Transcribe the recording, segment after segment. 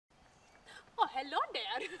Hello,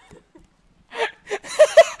 Dad.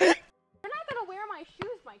 You're not gonna wear my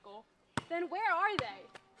shoes, Michael. Then where are they?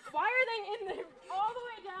 Why are they in there, all the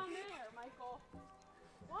way down there, Michael?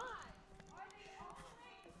 Why? Are they all the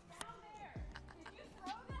way down there? Did you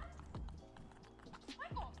throw them?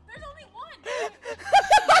 Michael, there's only one.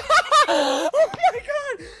 Oh my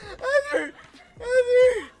God! Heather!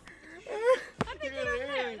 Heather! I think they're in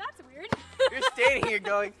there. That's weird. You're standing here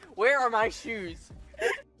going, where are my shoes?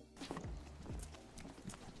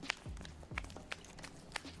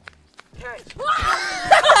 Catch.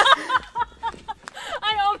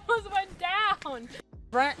 I almost went down.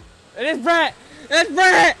 Brent. It is Brent. It's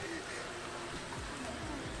Brent.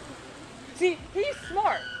 See, he's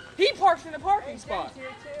smart. He parks in the parking spot. Here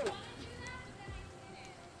too.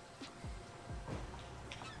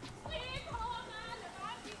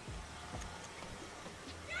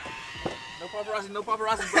 No paparazzi, no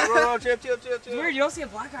paparazzi, bro. Chill. It's weird, you don't see a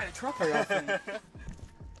black guy in a truck very often.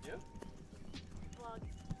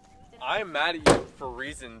 I'm mad at you for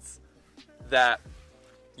reasons that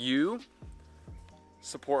you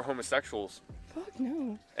support homosexuals. Fuck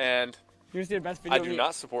no. And You want to see the best video I of do me?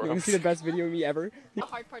 not support You want to see the best video of me ever? The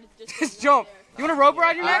hard part is just Just jump. You want a rope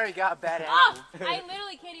around your I neck? already got a bad ankle. Oh, I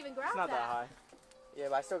literally can't even grab It's not that high. Yeah,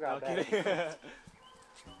 but I still got a bad ankle.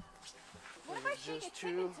 What if I shake a Just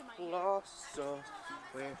chicken too to my ear? lost, so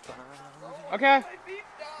we're fine. Okay.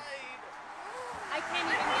 I can't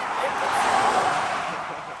even get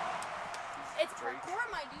it. It's parkour,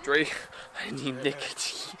 my dude. Dre, I need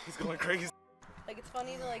nicotine. He's going crazy. Like, it's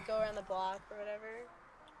funny to, like, go around the block or whatever.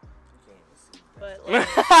 But, like,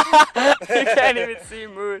 You can't even see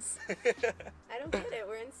Moose. I don't get it.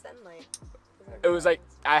 We're in sunlight. It was like,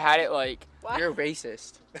 I had it like, What? You're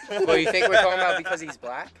racist. Well, you think we're talking about because he's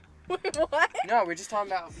black? Wait, what? No, we're just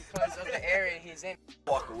talking about because of the area he's in.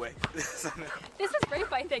 Walk away. This is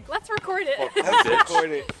rape, I think. Let's record it.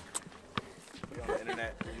 Record it. On the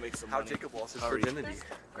internet, we'll make some How money. Jacob lost his virginity.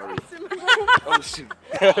 Oh shoot.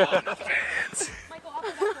 Michael, I'll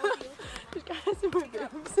come back with you.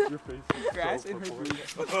 grass in her boobs.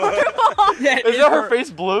 Is that her face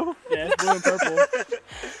blue? Yeah, it's blue and purple.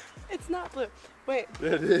 It's not blue. Wait,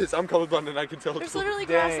 It is. I'm colorblind and I can tell. there's literally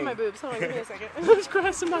grass in my boobs. Hold on, give me a second. There's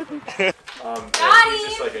grass in my boobs. He's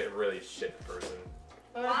just like a really shit person.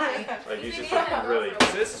 Why? Like he's just like really.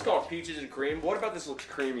 So this is called peaches and cream. What about this looks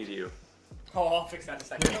creamy to you? Oh, I'll fix that in a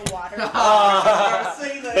second. The water.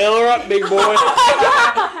 Fill her up, big boy. No,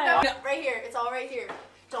 right here. It's all right here.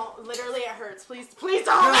 Don't. Literally, it hurts. Please don't. No,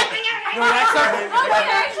 that's not. Oh, wait,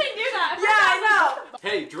 I actually do that. Yeah, I know.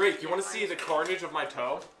 Hey Drake, you want to see the carnage of my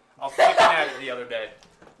toe? I was looking at it the other day.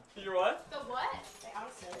 You're what? The what?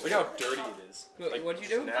 Look how dirty it is. What'd you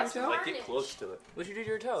do to your Nasty. toe? Like get close to it. What'd you do to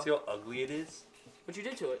your toe? See how ugly it is? What'd you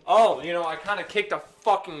do to it? Oh, you know, I kind of kicked a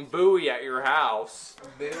fucking buoy at your house. Oh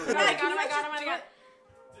my god, oh my god, oh my god.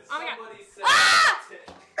 Oh my god. Ah!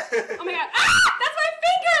 Oh my god. Ah! That's my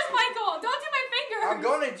fingers, Michael! Don't do my fingers! I'm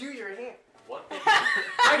gonna do your hand. What?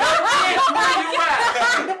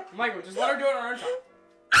 Michael, just let her do it on her time.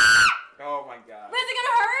 Oh my god. But is it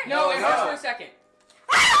gonna hurt? No, it hurts for a second.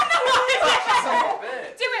 I don't know!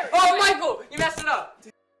 Do it! Oh, Michael, you messed it up.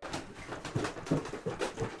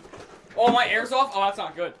 Oh, my air's off? Oh, that's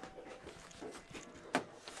not good.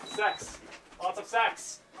 Sex. Lots of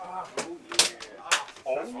sex. Oh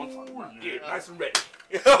Yeah, nice and ready.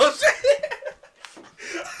 Oh shit!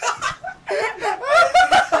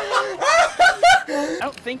 I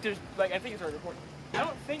don't think there's, like, I think it's already recording. I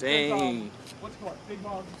don't think there's, Dang. what's it called? Big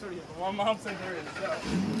balls and sorry, but my mom said there is, so.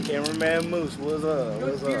 Cameraman Moose, what's up?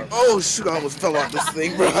 What's weird. up? Oh shoot, I almost fell off this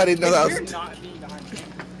thing, bro. I didn't know that We're was. not being behind the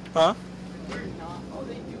camera. Huh? We're not. Oh,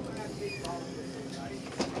 they do have big balls.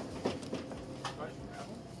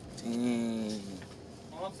 Dang.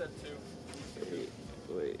 Mom said two.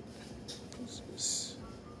 Wait. What's this?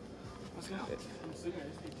 Let's go. I'm assuming I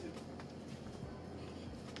just need two.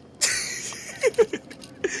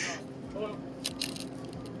 Hello.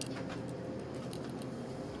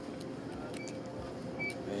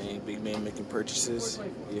 Dang, big man making purchases.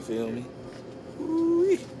 You feel me?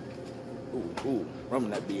 Ooh, ooh, rubbing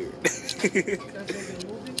that beard.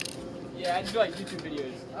 Yeah, I do like YouTube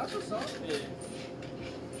videos. That's what's up. Yeah.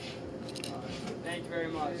 Thank you very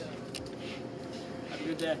much. Have a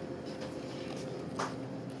good day.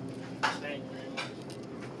 Thank you very much.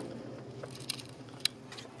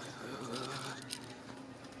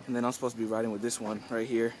 And then I'm supposed to be riding with this one right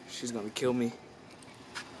here. She's gonna kill me.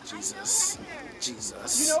 Jesus.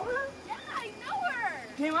 Jesus. You know her? Yeah, I know her!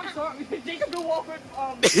 Damn, I'm sorry. Jacob go walk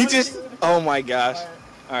with, He just. Oh my gosh.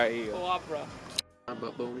 Alright, here you go. opera.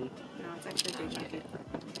 Butt bony. No, it's actually big bucket.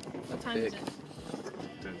 What time is it?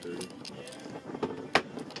 10:30.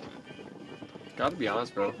 Gotta be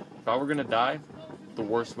honest, bro. If I were gonna die, the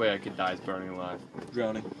worst way I could die is burning alive.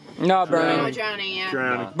 Drowning. No, Oh, burning. drowning, yeah.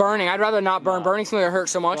 Drowning. Burning. I'd rather not burn. Burning's something that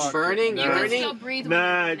hurts so much. Burning, You can burning, still breathe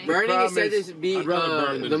Nah, when you're burning is problem said is- to be I'd rather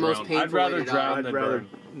burn than the most drown. painful. I'd rather way to die. drown I'd than rather burn.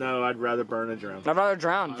 no. I'd rather burn than drown. I'd rather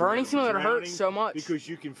drown. Burning's something that hurts so much. Because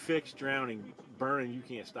you can fix drowning. Burning, you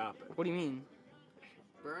can't stop it. What do you mean?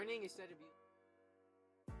 Burning is said to be.